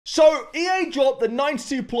So, EA dropped the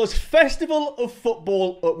 92 Plus Festival of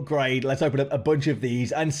Football upgrade. Let's open up a bunch of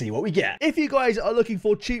these and see what we get. If you guys are looking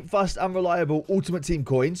for cheap, fast, and reliable Ultimate Team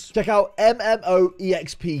coins, check out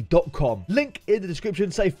MMOEXP.com. Link in the description.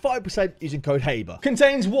 Save 5% using code HABER.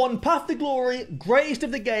 Contains 1 Path to Glory, Greatest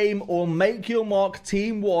of the Game, or Make Your Mark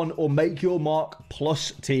Team 1, or Make Your Mark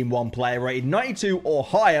Plus Team 1 player rated 92 or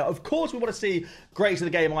higher. Of course, we want to see Greatest of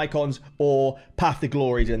the Game icons or Path to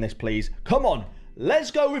Glories in this, please. Come on.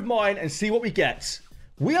 Let's go with mine and see what we get.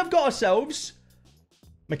 We have got ourselves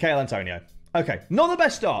Michail Antonio. Okay, not the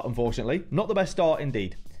best start, unfortunately. Not the best start,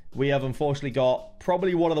 indeed. We have, unfortunately, got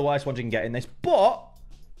probably one of the worst ones you can get in this, but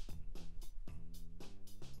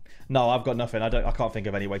no, I've got nothing. I can't think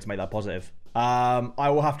of any way to make that positive. I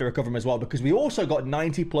will have to recover them as well because we also got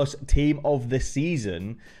 90 plus Team of the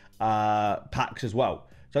Season packs as well.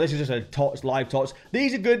 So this is just a TOTS, live TOTS.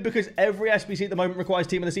 These are good because every SBC at the moment requires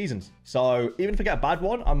Team of the Seasons. So even if I get a bad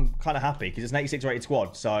one, I'm kind of happy because it's an 86 rated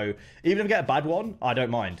squad. So even if I get a bad one, I don't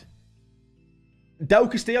mind. Del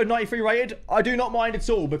Castillo, 93 rated. I do not mind at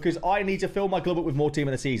all because I need to fill my club up with more Team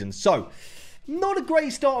of the Seasons. So not a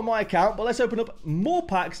great start on my account, but let's open up more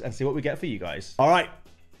packs and see what we get for you guys. All right,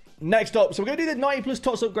 next up. So we're going to do the 90 plus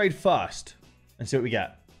TOTS upgrade first and see what we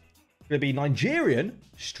get. It's going to be Nigerian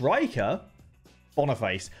striker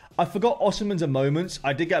Boniface. I forgot Osman's and Moments.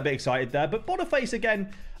 I did get a bit excited there, but Boniface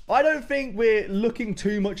again, I don't think we're looking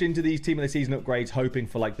too much into these Team of the Season upgrades hoping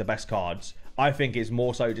for like the best cards. I think it's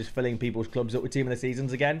more so just filling people's clubs up with Team of the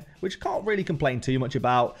Seasons again, which can't really complain too much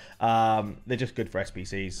about. They're just good for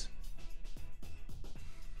SPCs.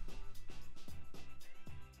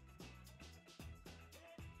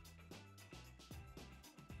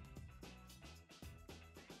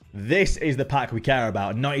 This is the pack we care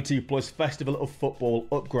about. 92 plus Festival of Football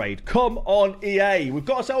upgrade. Come on, EA. We've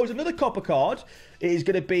got ourselves another copper card. It is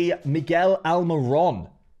going to be Miguel Almiron.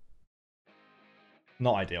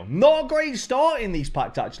 Not ideal. Not a great start in these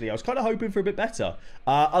packs, actually. I was kind of hoping for a bit better.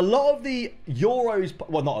 A lot of the Euros,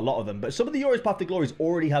 well, not a lot of them, but some of the Euros Path to Glories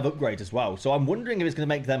already have upgrades as well. So I'm wondering if it's going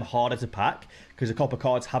to make them harder to pack because the copper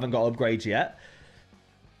cards haven't got upgrades yet.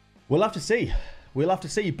 We'll have to see. We'll have to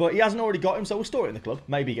see, but he hasn't already got him, so we'll store it in the club.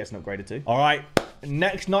 Maybe he gets an upgraded too. All right,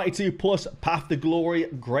 next 92 plus Path to Glory,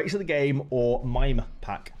 Greatest of the Game, or Mime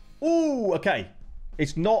pack. Ooh, okay.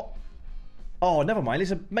 It's not... Oh, never mind.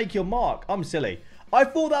 It's a Make Your Mark. I'm silly. I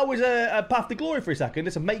thought that was a Path to Glory for a second.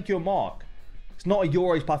 It's a Make Your Mark. It's not a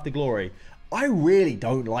Euros Path to Glory. I really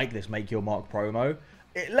don't like this Make Your Mark promo.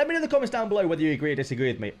 Let me know in the comments down below whether you agree or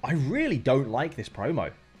disagree with me. I really don't like this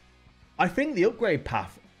promo. I think the upgrade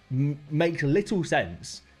path makes little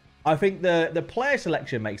sense. I think the player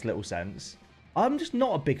selection makes little sense. I'm just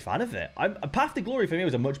not a big fan of it. Path to Glory for me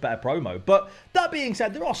was a much better promo. But that being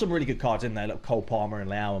said, there are some really good cards in there, like Cole Palmer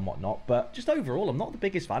and Leao and whatnot. But just overall, I'm not the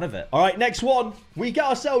biggest fan of it. All right, next one. We get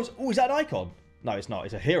ourselves... Oh, is that an icon? No, it's not.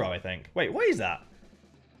 It's a hero, I think. Wait, what is that?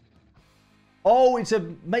 Oh, it's a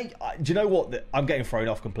make... Do you know what? I'm getting thrown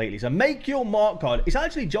off completely. It's a Make Your Mark card. It's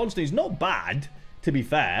actually Johnston, who's not bad, to be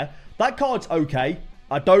fair. That card's okay.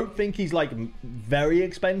 I don't think he's like very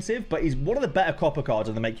expensive, but he's one of the better copper cards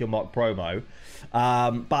on the Make Your Mark promo.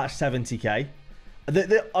 About 70k.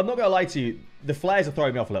 I'm not going to lie to you. The flares are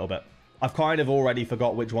throwing me off a little bit. I've kind of already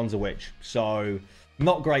forgot which ones are which. So,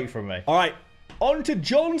 not great from me. All right. On to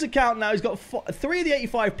John's account now. He's got 3 of the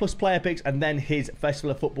 85 plus player picks and then his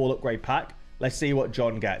Festival of Football upgrade pack. Let's see what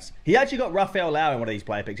John gets. He actually got Rafael Leao in one of these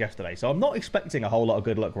player picks yesterday. So, I'm not expecting a whole lot of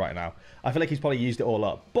good luck right now. I feel like he's probably used it all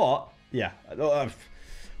up. But, yeah.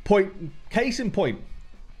 Case in point.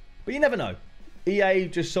 But you never know. EA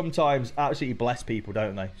just sometimes absolutely bless people,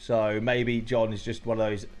 don't they? So maybe John is just one of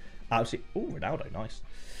those absolutely... Oh, Ronaldo, nice.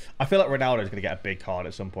 I feel like Ronaldo is going to get a big card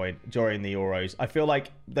at some point during the Euros. I feel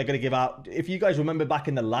like they're going to give out... If you guys remember back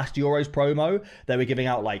in the last Euros promo, they were giving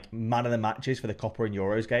out like man of the matches for the Copper and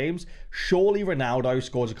Euros games. Surely Ronaldo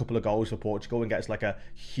scores a couple of goals for Portugal and gets like a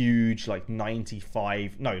huge like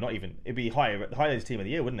 95... No, not even. It'd be higher than his team of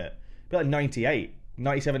the year, wouldn't it? It'd be like 98.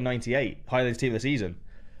 97, 98. Higher than his team of the season.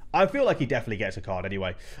 I feel like he definitely gets a card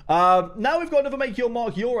anyway. Now we've got another Make Your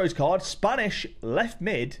Mark Euros card. Spanish left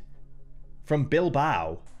mid from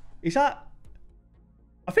Bilbao. Is that...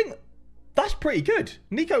 I think that's pretty good.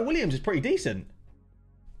 Nico Williams is pretty decent.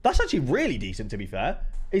 That's actually really decent, to be fair.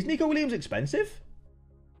 Is Nico Williams expensive?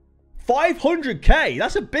 500k.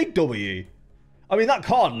 That's a big W. I mean, that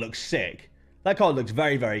card looks sick. That card looks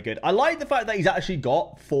very, very good. I like the fact that he's actually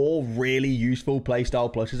got 4 really useful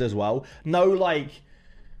playstyle plushes as well. No, like,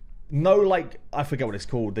 I forget what it's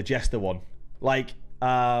called, the Jester one. Like,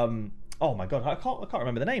 oh my god, I can't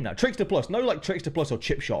remember the name now. Trickster Plus. No, like Trickster Plus or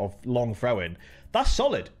Chip Shot of long throwing. That's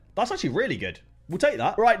solid. That's actually really good. We'll take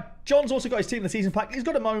that. All right, John's also got his team in the season pack. He's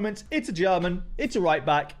got a moment. It's a German. It's a right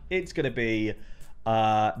back. It's going to be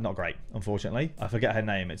not great, unfortunately. I forget her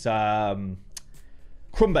name. It's Krumbagel.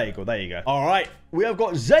 There you go. All right, we have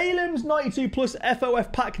got Zalem's 92 plus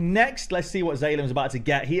FOF pack next. Let's see what Zalem's about to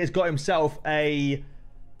get. He has got himself an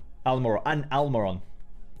Almiron.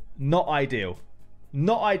 Not ideal.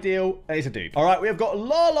 Not ideal. It's a dupe. All right, we have got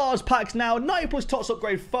Lala's packs now. 90 plus tots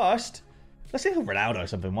upgrade first. Let's see if Ronaldo or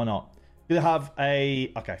something. Why not? We'll have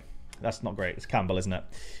a... Okay, that's not great. It's Campbell, isn't it?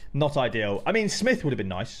 Not ideal. I mean, Smith would have been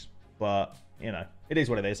nice, but, you know, it is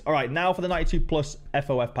what it is. All right, now for the 92 plus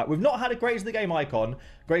FOF pack. We've not had a Greatest of the Game icon,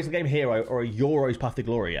 Greatest of the Game hero, or a Euros Path to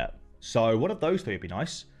Glory yet. So one of those three would be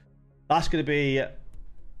nice. That's going to be...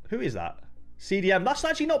 Who is that? CDM. That's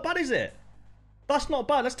actually not bad, is it? That's not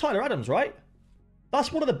bad. That's Tyler Adams, right?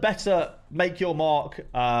 That's one of the better Make Your Mark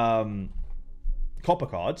copper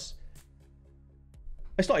cards.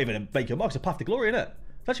 It's not even a Make Your Mark. It's a Path to Glory, isn't it?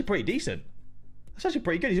 It's actually pretty decent. That's actually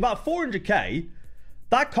pretty good. He's about 400k.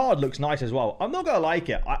 That card looks nice as well. I'm not going to like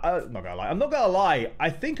it. I'm not going to lie. I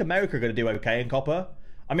think America are going to do okay in copper.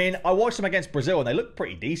 I mean, I watched them against Brazil and they look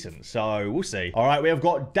pretty decent. So we'll see. All right, we have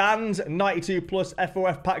got Dan's 92 plus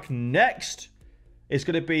FOF pack next. It's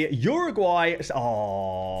going to be Uruguay.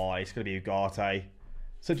 Oh, it's going to be Ugarte.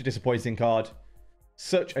 Such a disappointing card.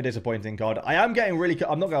 Such a disappointing card. I am getting really...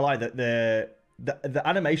 I'm not going to lie, that the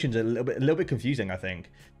animations are a little bit confusing, I think.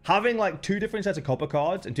 Having like two different sets of copper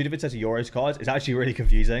cards and two different sets of Euros cards is actually really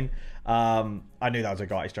confusing. I knew that was a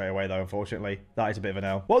Ugarte straight away, though, unfortunately. That is a bit of an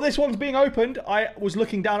L. Well, this one's being opened. I was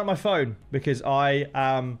looking down at my phone because I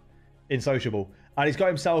am insociable. And he's got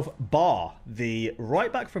himself Bar, the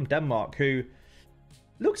right back from Denmark, who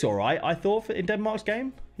looks all right, I thought, in Denmark's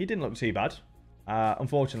game. He didn't look too bad.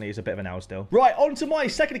 Unfortunately, it's a bit of an L still. Right, on to my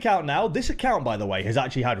second account now. This account, by the way, has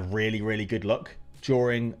actually had really, really good luck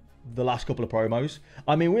during the last couple of promos.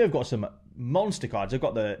 I mean, we have got some monster cards. I've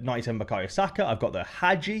got the 97 Bukayo Saka. I've got the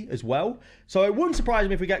Hadji as well. So it wouldn't surprise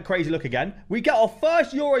me if we get crazy luck again. We get our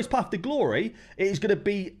first Euros Path to Glory. It is going to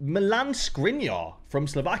be Milan Skriniar from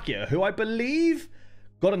Slovakia, who I believe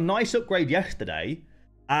got a nice upgrade yesterday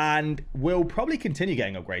and will probably continue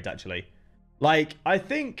getting upgrades, actually. Like, I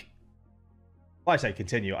think... I say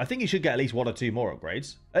continue. I think he should get at least one or two more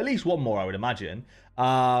upgrades. At least one more, I would imagine. You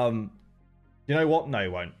know what? No, he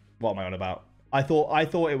won't. What am I on about? I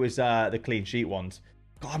thought it was the clean sheet ones.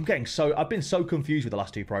 God, I've been so confused with the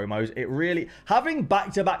last two promos. It really... Having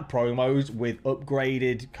back-to-back promos with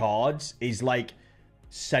upgraded cards is like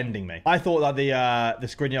sending me. I thought that the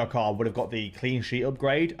Skriniar card would have got the clean sheet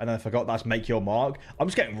upgrade, and then I forgot that's Make Your Mark. I'm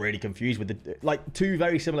just getting really confused with the... Like, two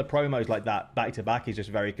very similar promos like that back-to-back is just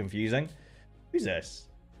very confusing. Who's this?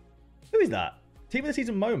 Who is that? Team of the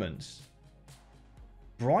Season moments.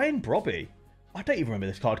 Brian Brobby. I don't even remember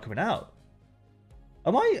this card coming out.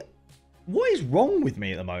 What is wrong with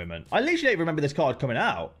me at the moment? I literally don't remember this card coming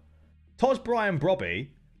out. Tots Brian Brobby.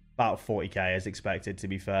 About 40k as expected, to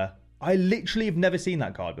be fair. I literally have never seen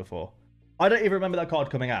that card before. I don't even remember that card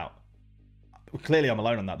coming out. Clearly I'm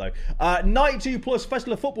alone on that though. 92 plus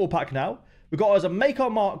Festival of Football pack now. We've got as a Make Our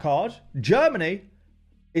Mark card. Germany.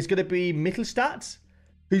 It's going to be Mittelstadt,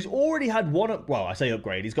 who's already had one... Well, I say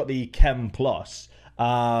upgrade. He's got the Chem Plus.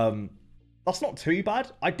 That's not too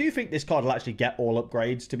bad. I do think this card will actually get all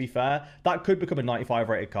upgrades, to be fair. That could become a 95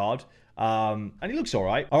 rated card. And he looks all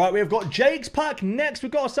right. All right, we've got Jake's pack. Next,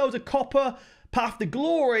 we've got ourselves a Copper Path to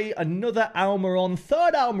Glory. Another Almiron.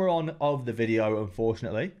 Third Almiron of the video,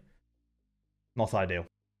 unfortunately. Not ideal.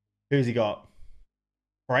 Who's he got?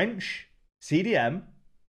 French. CDM.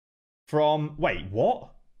 From... Wait, what?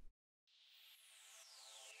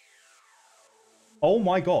 Oh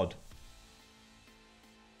my god.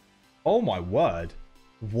 Oh my word.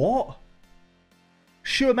 What?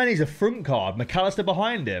 Schumanni's a front card. McAllister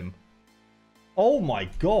behind him. Oh my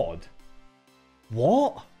god.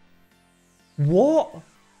 What? What?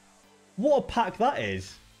 What a pack that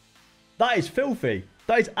is. That is filthy.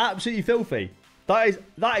 That is absolutely filthy. That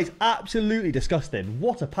is absolutely disgusting.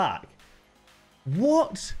 What a pack.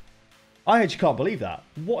 What? I actually can't believe that.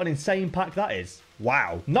 What an insane pack that is.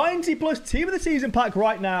 Wow. 90 plus Team of the Season pack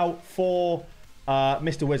right now for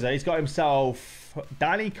Mr. Wizard. He's got himself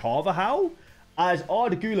Danny Carvajal. As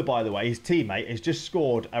Arda Güler, by the way, his teammate, has just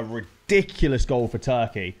scored a ridiculous goal for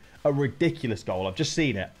Turkey. A ridiculous goal. I've just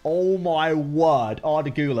seen it. Oh my word.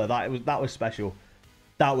 Arda Güler. That was special.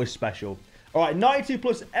 That was special. All right, 92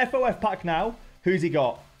 plus FOF pack now. Who's he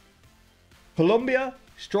got? Colombia,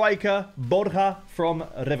 striker, Borja from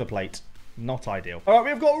River Plate. Not ideal. All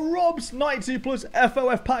right, we've got Rob's 92 plus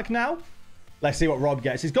FOF pack now. Let's see what Rob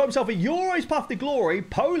gets. He's got himself a Euros Path to Glory.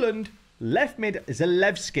 Poland, left mid,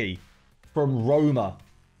 Zalewski. from Roma.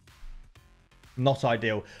 Not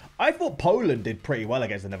ideal. I thought Poland did pretty well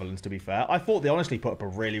against the Netherlands, to be fair. I thought they honestly put up a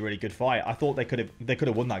really, really good fight. I thought they could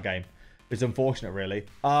have won that game. It's unfortunate, really.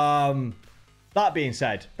 That being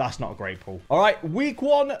said, that's not a great pool. All right, week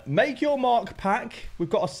 1, make your mark pack. We've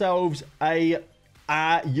got ourselves a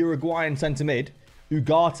Uruguayan centre mid,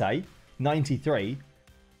 Ugarte, 93.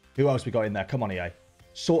 Who else we got in there? Come on, EA.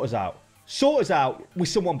 Sort us out. Sort us out with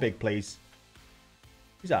someone big, please.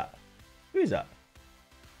 Who's that? Who is that?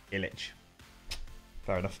 Illich.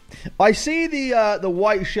 Fair enough. I see the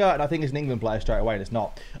white shirt, and I think it's an England player straight away, and it's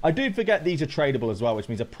not. I do forget these are tradable as well, which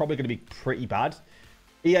means they're probably going to be pretty bad.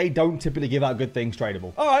 EA don't typically give out good things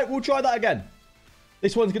tradable. All right, we'll try that again.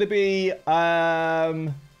 This one's going to be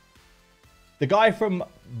the guy from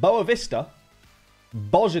Boa Vista,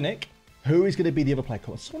 Bozanic. Who is going to be the other player?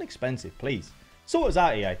 Come on, someone expensive, please. Sort us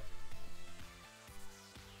out, EA.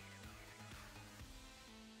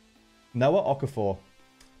 Noah Okafor.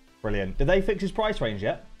 Brilliant. Did they fix his price range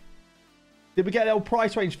yet? Did we get the old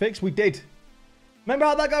price range fixed? We did. Remember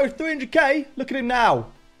how that goes? 300k? Look at him now.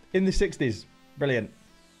 In the 60s. Brilliant.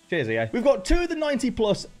 Cheers, EA. We've got 2 of the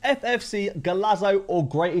 90+ FFC Galazzo or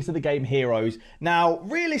Greatest of the Game heroes. Now,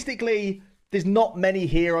 realistically, there's not many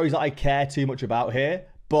heroes that I care too much about here.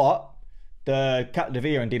 But the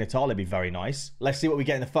Capdevia and Di Natale would be very nice. Let's see what we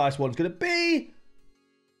get in the first one. It's going to be...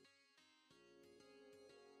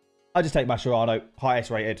 I just take Mascherano,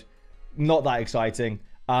 highest rated. Not that exciting.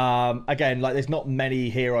 Again, like there's not many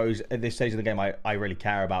heroes at this stage of the game I really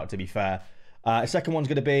care about, to be fair. Second one's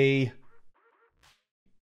going to be...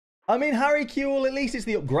 I mean, Harry Kewell, at least it's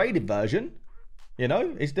the upgraded version. You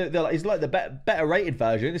know? It's like the better rated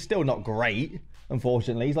version. It's still not great,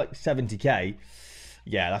 unfortunately. He's like 70k.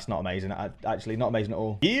 Yeah, that's not amazing. Actually, not amazing at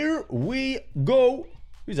all. Here we go.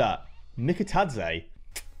 Who's that? Mikitadze.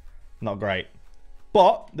 Not great.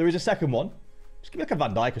 But there is a second one. Just give me like a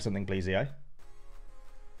Van Dijk or something, please, EA.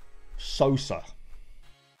 Sosa.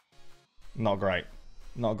 Not great.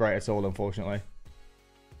 Not great at all, unfortunately.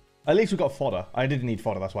 At least we've got fodder. I didn't need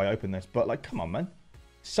fodder, that's why I opened this. But, like, come on, man.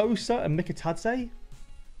 Sosa and Mikitadze?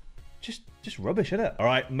 Just rubbish, isn't it? All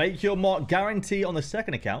right, make your mark guarantee on the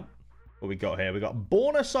second account. What we got here? We got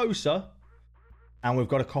Borna Sosa. And we've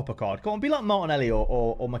got a copper card. Come on, be like Martinelli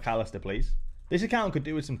or McAllister, please. This account could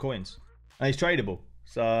do with some coins. And he's tradable.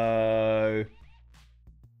 So...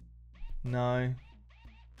 No.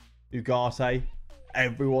 Ugarte.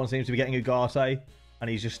 Everyone seems to be getting Ugarte. And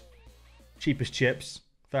he's just cheap as chips.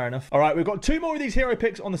 Fair enough. All right, we've got 2 more of these hero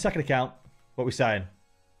picks on the second account. What are we saying?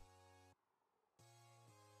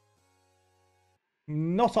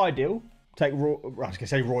 Not ideal. Take, I was going to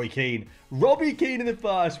say Roy Keane. Robbie Keane in the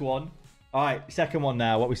first one. All right, second one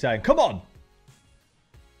now. What are we saying? Come on.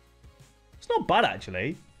 It's not bad,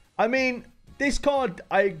 actually. I mean, this card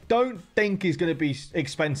I don't think is going to be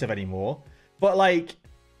expensive anymore. But, like,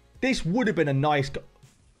 this would have been a nice...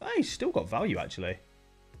 Oh, he's still got value, actually.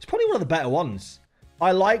 It's probably one of the better ones.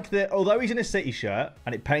 I like that, although he's in a City shirt,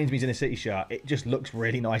 and it pains me he's in a City shirt, it just looks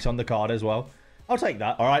really nice on the card as well. I'll take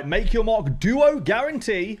that. All right, make your mark duo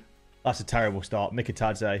guarantee. That's a terrible start.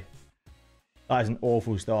 Mikitadze. That is an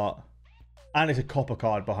awful start. And it's a copper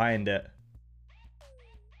card behind it.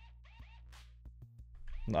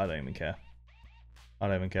 I don't even care. I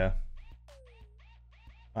don't even care.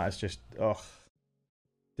 That's just, ugh.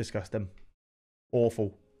 Disgusting.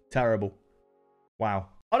 Awful. Terrible. Wow.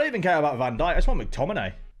 I don't even care about Van Dijk. I just want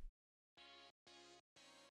McTominay.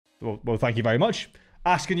 Well, thank you very much.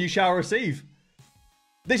 Ask and you shall receive.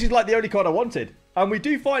 This is like the only card I wanted. And we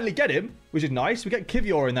do finally get him, which is nice. We get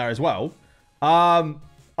Kivior in there as well. I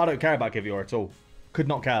don't care about Kivior at all. Could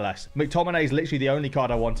not care less. McTominay is literally the only card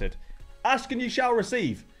I wanted. Ask and you shall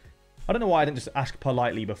receive. I don't know why I didn't just ask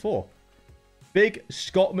politely before. Big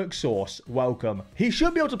Scott McSauce, welcome. He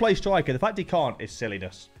should be able to play striker. The fact he can't is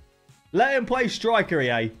silliness. Let him play striker,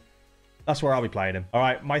 EA. That's where I'll be playing him. All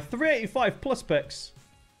right, my 385 plus picks.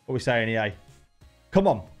 What are we saying, EA? Come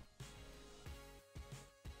on.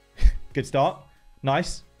 Good start.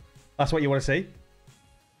 Nice. That's what you want to see.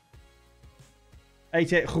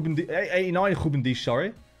 88 89 Rubendish,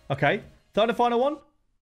 sorry. Okay. Third and final one.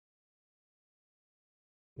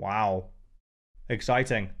 Wow.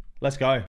 Exciting. Let's go.